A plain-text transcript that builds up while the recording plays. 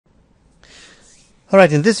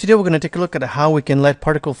Alright, in this video we're going to take a look at how we can let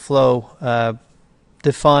particle flow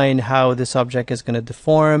define how this object is going to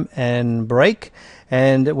deform and break.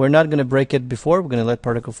 And we're not going to break it before, we're going to let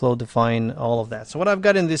particle flow define all of that. So what I've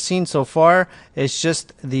got in this scene so far is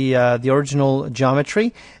just the original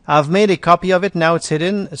geometry. I've made a copy of it, now it's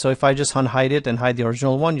hidden, so if I just unhide it and hide the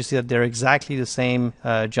original one, you see that they're exactly the same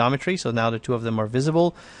geometry, so now the two of them are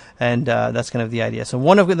visible. And that's kind of the idea. So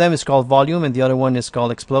one of them is called volume and the other one is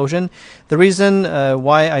called explosion. The reason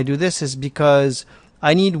why I do this is because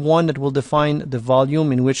I need one that will define the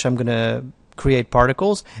volume in which I'm going to create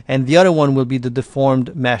particles, and the other one will be the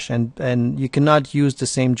deformed mesh, and you cannot use the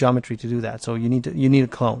same geometry to do that, so you need a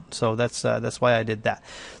clone. So that's why I did that.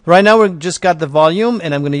 Right now we've just got the volume,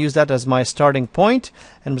 and I'm going to use that as my starting point,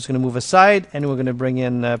 and I'm just going to move aside, and we're going to bring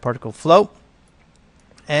in particle flow.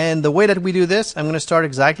 And the way that we do this, I'm going to start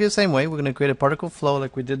exactly the same way. We're going to create a particle flow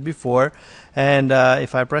like we did before. And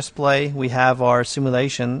if I press play, we have our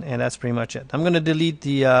simulation, and that's pretty much it. I'm going to delete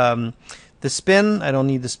the spin. I don't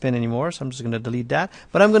need the spin anymore, so I'm just going to delete that.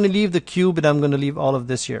 But I'm going to leave the cube, and I'm going to leave all of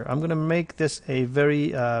this here. I'm going to make this a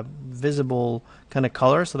very visible kind of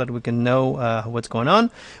color so that we can know what's going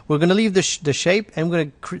on. We're going to leave the shape, and we're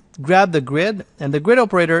going to grab the grid, and the grid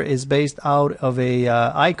operator is based out of a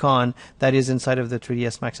icon that is inside of the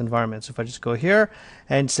 3ds Max environment. So if I just go here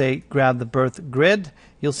and say grab the birth grid,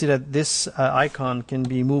 you'll see that this icon can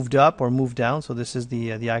be moved up or moved down. So this is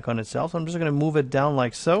the icon itself. So I'm just going to move it down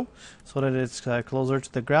like so that it's closer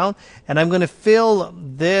to the ground. And I'm going to fill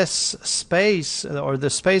this space, or the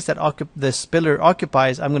space that this pillar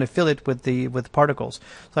occupies, I'm going to fill it with particles.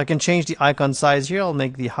 So I can change the icon size here. I'll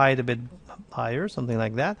make the height a bit higher, something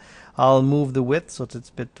like that. I'll move the width so it's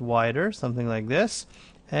a bit wider, something like this.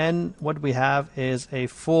 And what we have is a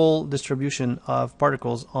full distribution of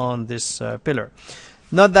particles on this pillar.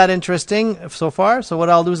 Not that interesting so far. So what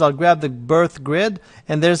I'll do is I'll grab the birth grid,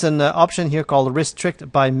 and there's an option here called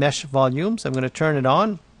restrict by mesh volume. So I'm going to turn it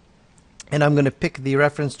on, and I'm going to pick the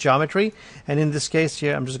reference geometry. And in this case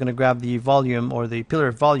here, I'm just going to grab the volume, or the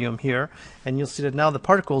pillar volume here, and you'll see that now the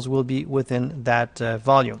particles will be within that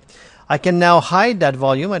volume. I can now hide that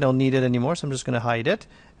volume. I don't need it anymore, so I'm just going to hide it.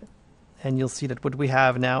 And you'll see that what we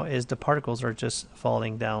have now is the particles are just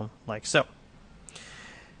falling down like so.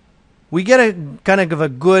 We get a kind of a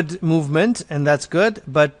good movement, and that's good.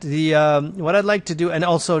 But the what I'd like to do, and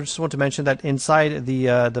also just want to mention that inside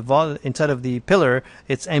inside of the pillar,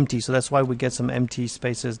 it's empty, so that's why we get some empty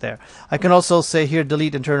spaces there. I can also say here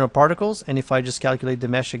delete internal particles, and if I just calculate the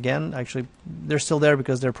mesh again, actually they're still there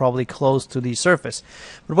because they're probably close to the surface.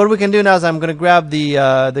 But what we can do now is I'm going to grab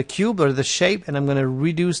the cube or the shape, and I'm going to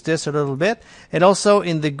reduce this a little bit. And also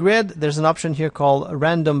in the grid, there's an option here called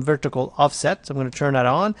random vertical offset. So I'm going to turn that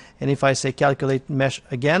on, and if I say calculate mesh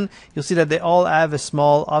again, you'll see that they all have a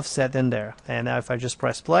small offset in there. And now if I just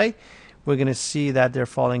press play, we're going to see that they're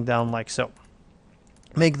falling down like so.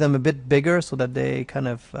 Make them a bit bigger so that they kind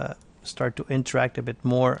of start to interact a bit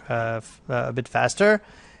more, a bit faster.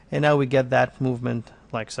 And now we get that movement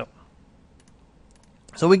like so.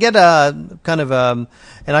 So we get a kind of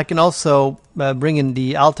and I can also bring in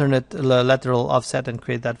the alternate lateral offset and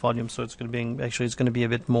create that volume. So it's going to be actually it's going to be a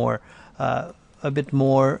bit more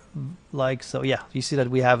like so. Yeah, you see that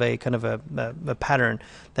we have a kind of a pattern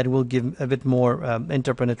that will give a bit more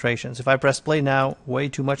interpenetration. So if I press play now, way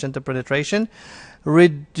too much interpenetration.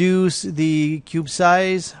 Reduce the cube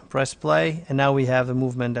size, press play, and now we have a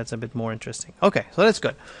movement that's a bit more interesting. Okay, so that's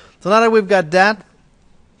good. So now that we've got that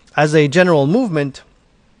as a general movement,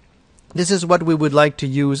 this is what we would like to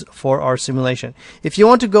use for our simulation. If you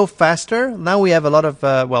want to go faster, now we have a lot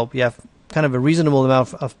of, we have kind of a reasonable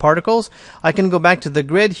amount of particles. I can go back to the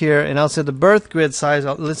grid here, and I'll say the birth grid size,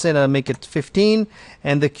 let's say I'll make it 15,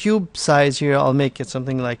 and the cube size here, I'll make it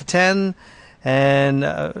something like 10, and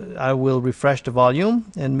I will refresh the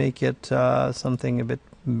volume and make it something a bit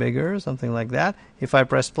bigger, something like that. If I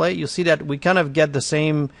press play, you'll see that we kind of get the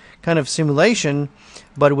same kind of simulation,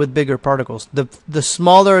 but with bigger particles. The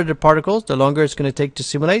smaller the particles, the longer it's going to take to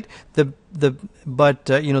simulate. The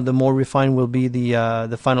more refined will be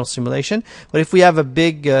the final simulation. But if we have a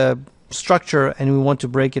big structure and we want to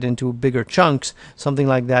break it into bigger chunks, something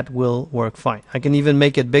like that will work fine. I can even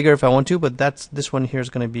make it bigger if I want to, but this one here is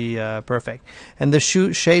going to be perfect. And the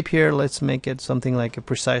shape here, let's make it something like a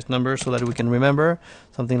precise number so that we can remember,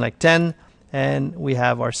 something like 10, and we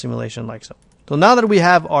have our simulation like so. So now that we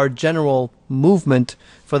have our general movement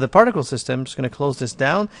for the particle system, I'm just going to close this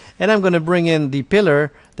down, and I'm going to bring in the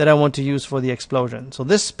pillar that I want to use for the explosion. So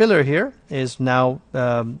this pillar here is now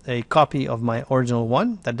a copy of my original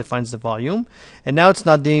one that defines the volume, and now it's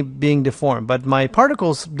not being deformed, but my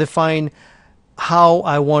particles define how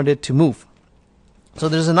I want it to move. So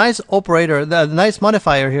there's a nice operator, a nice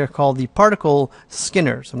modifier here called the particle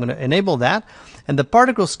skinner. So I'm going to enable that. And the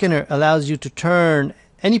particle skinner allows you to turn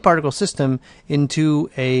any particle system into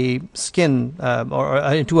a skin or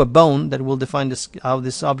into a bone that will define this, how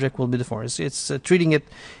this object will be deformed. It's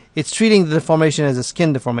treating the deformation as a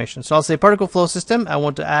skin deformation. So I'll say particle flow system. I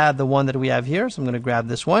want to add the one that we have here. So I'm going to grab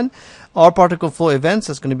this one. Our particle flow events,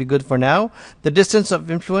 that's going to be good for now. The distance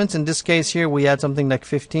of influence, in this case here, we had something like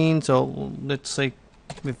 15. So let's say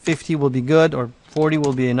 50 will be good, or 40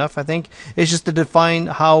 will be enough, I think. It's just to define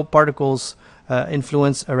how particles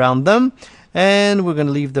influence around them. And we're going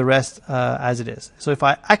to leave the rest as it is. So if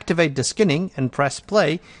I activate the skinning and press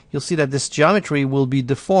play, you'll see that this geometry will be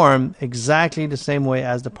deformed exactly the same way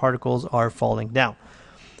as the particles are falling down.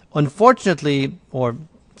 Unfortunately, or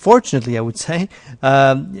fortunately, I would say,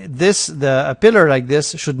 a pillar like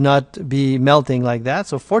this should not be melting like that.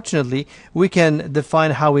 So fortunately, we can define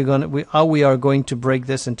how we are going to break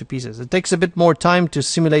this into pieces. It takes a bit more time to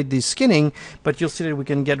simulate the skinning, but you'll see that we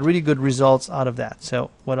can get really good results out of that. So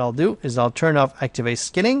what I'll do is I'll turn off activate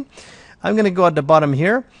skinning. I'm going to go at the bottom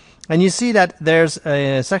here, and you see that there's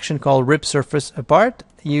a section called rip surface apart.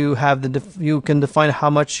 You have you can define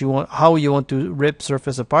how you want to rip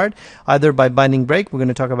surface apart, either by binding break. We're going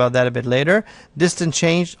to talk about that a bit later. Distance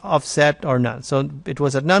change, offset, or none. So it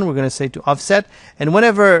was at none. We're going to say to offset. And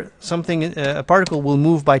whenever a particle will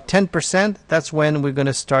move by 10%, that's when we're going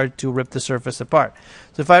to start to rip the surface apart.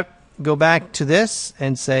 So if I go back to this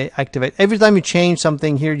and say activate, every time you change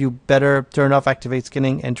something here, you better turn off activate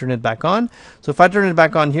skinning and turn it back on. So if I turn it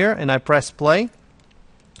back on here and I press play,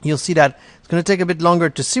 you'll see that it's going to take a bit longer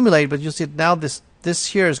to simulate, but you'll see that now this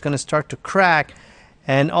here is going to start to crack,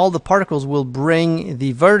 and all the particles will bring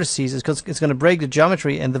the vertices. It's going to break the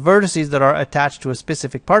geometry, and the vertices that are attached to a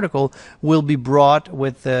specific particle will be brought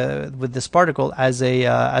with this particle as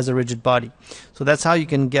a rigid body. So that's how you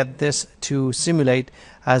can get this to simulate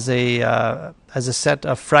as a set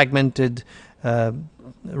of fragmented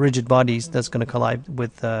rigid bodies that's going to collide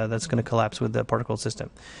with collapse with the particle system.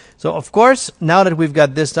 So of course, now that we've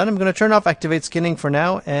got this done, I'm going to turn off activate skinning for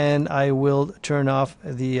now, and I will turn off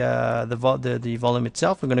the volume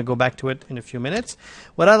itself. We're going to go back to it in a few minutes.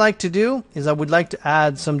 What I like to do is I would like to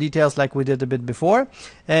add some details like we did a bit before,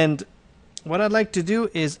 and what I'd like to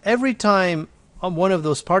do is every time one of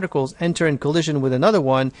those particles enter in collision with another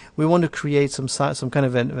one, we want to create some kind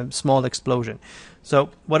of a small explosion.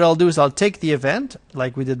 So what I'll do is I'll take the event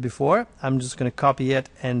like we did before. I'm just going to copy it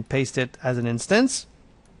and paste it as an instance.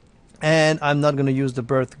 And I'm not going to use the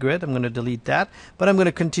birth grid. I'm going to delete that. But I'm going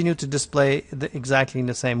to continue to display exactly in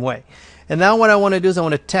the same way. And now what I want to do is I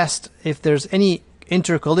want to test if there's any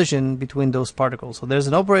intercollision between those particles. So there's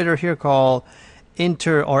an operator here called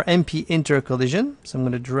MP intercollision. So I'm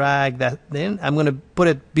going to drag that in. I'm going to put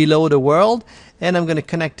it below the world, and I'm going to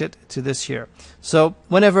connect it to this here. So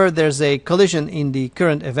whenever there's a collision in the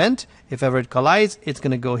current event, if ever it collides, it's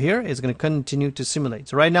going to go here. It's going to continue to simulate.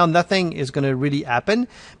 So right now nothing is going to really happen,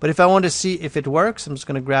 but if I want to see if it works, I'm just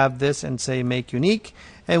going to grab this and say make unique,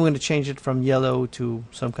 and we're going to change it from yellow to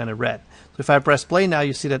some kind of red. So if I press play now,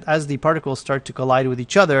 you see that as the particles start to collide with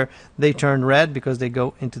each other, they turn red because they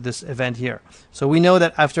go into this event here. So we know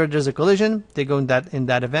that after there's a collision, they go in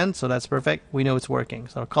that event. So that's perfect. We know it's working.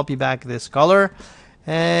 So I'll copy back this color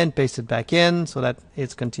and paste it back in so that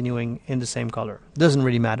it's continuing in the same color. Doesn't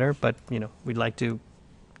really matter, but we'd like to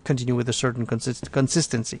continue with a certain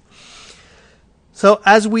consistency. So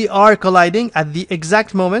as we are colliding at the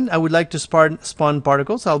exact moment, I would like to spawn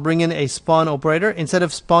particles. I'll bring in a spawn operator. Instead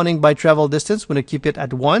of spawning by travel distance, I'm going to keep it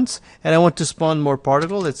at once, and I want to spawn more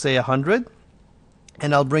particles, let's say 100.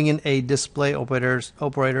 And I'll bring in a display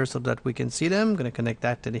operator so that we can see them. I'm going to connect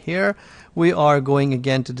that to here. We are going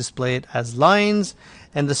again to display it as lines.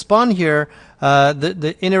 And the spawn here,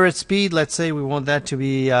 the inherent speed, let's say we want that to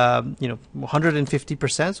be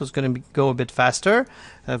 150%, so it's going to go a bit faster.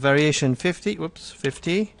 Variation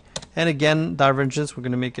 50, and again divergence, we're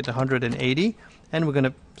going to make it 180, and we're going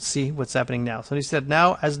to see what's happening now. So he said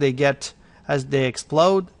now as they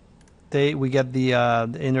explode, we get the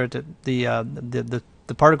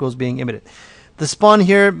particles being emitted. The spawn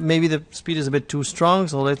here, maybe the speed is a bit too strong,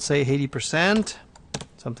 so let's say 80%,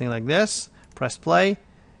 something like this. Press play,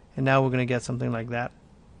 and now we're going to get something like that,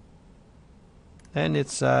 and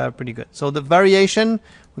it's pretty good. So the variation,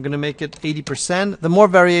 we're going to make it 80%. The more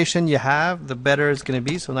variation you have, the better it's going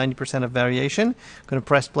to be. So 90% of variation. I'm going to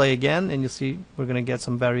press play again, and you'll see we're going to get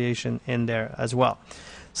some variation in there as well.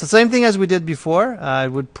 So same thing as we did before.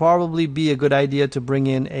 It would probably be a good idea to bring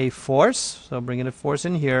in a force. So bring in a force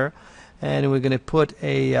in here, and we're going to put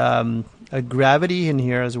a gravity in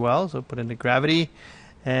here as well. So put in the gravity,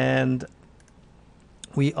 and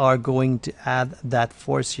we are going to add that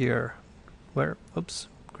force here, where, oops,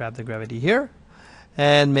 grab the gravity here,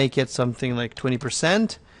 and make it something like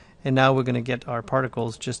 20%. And now we're going to get our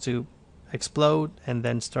particles just to explode and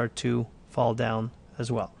then start to fall down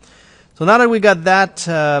as well. So now that we got that,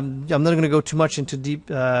 I'm not going to go too much into deep.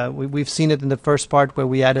 We've seen it in the first part where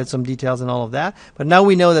we added some details and all of that. But now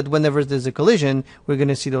we know that whenever there's a collision, we're going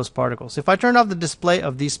to see those particles. If I turn off the display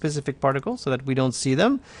of these specific particles so that we don't see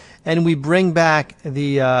them, and we bring back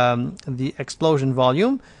the explosion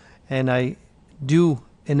volume, and I do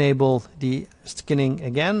enable the skinning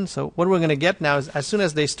again. So what we're going to get now is, as soon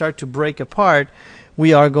as they start to break apart,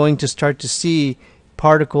 we are going to start to see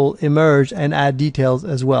particle emerge and add details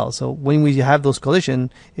as well. So when we have those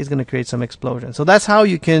collision, it's going to create some explosion. So that's how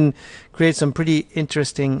you can create some pretty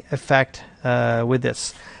interesting effect with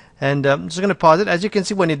this. And I'm just going to pause it. As you can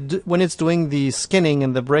see, when it's doing the skinning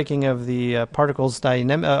and the breaking of the particles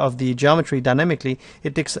of the geometry dynamically,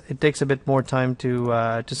 it takes a bit more time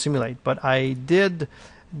to simulate. But I did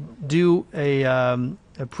do a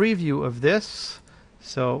preview of this.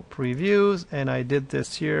 So previews, and I did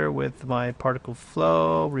this here with my particle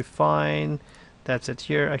flow, refine. That's it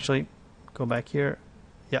here. Actually, go back here.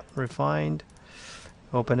 Yeah, refined.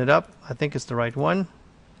 Open it up. I think it's the right one.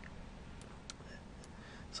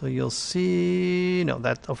 So you'll see, no,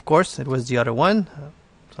 that of course it was the other one.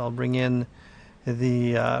 So I'll bring in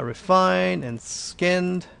the refined and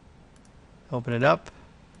skinned. Open it up.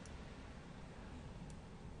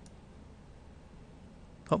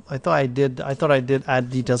 Oh, I thought I did add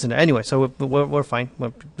details in there. Anyway, so we're fine.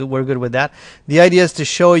 We're good with that. The idea is to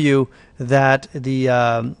show you that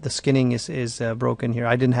the skinning is broken here.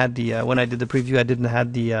 I didn't have the when I did the preview, I didn't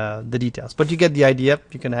have the details, but you get the idea.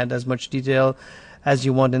 You can add as much detail as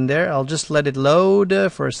you want in there. I'll just let it load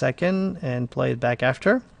for a second and play it back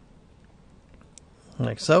after,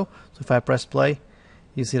 like so. So if I press play,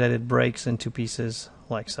 you see that it breaks into pieces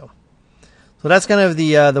like so. So that's kind of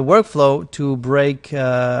the workflow to break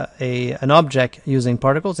an object using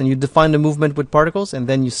particles, and you define the movement with particles, and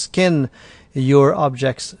then you skin your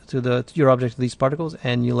objects to these particles,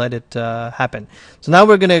 and you let it happen. So now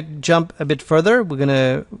we're going to jump a bit further. We're going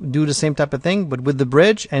to do the same type of thing, but with the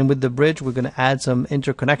bridge, and with the bridge, we're going to add some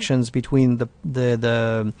interconnections between the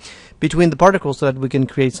particles, so that we can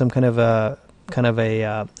create some kind of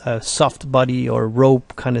a soft body or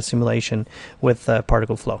rope kind of simulation with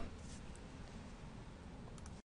particle flow.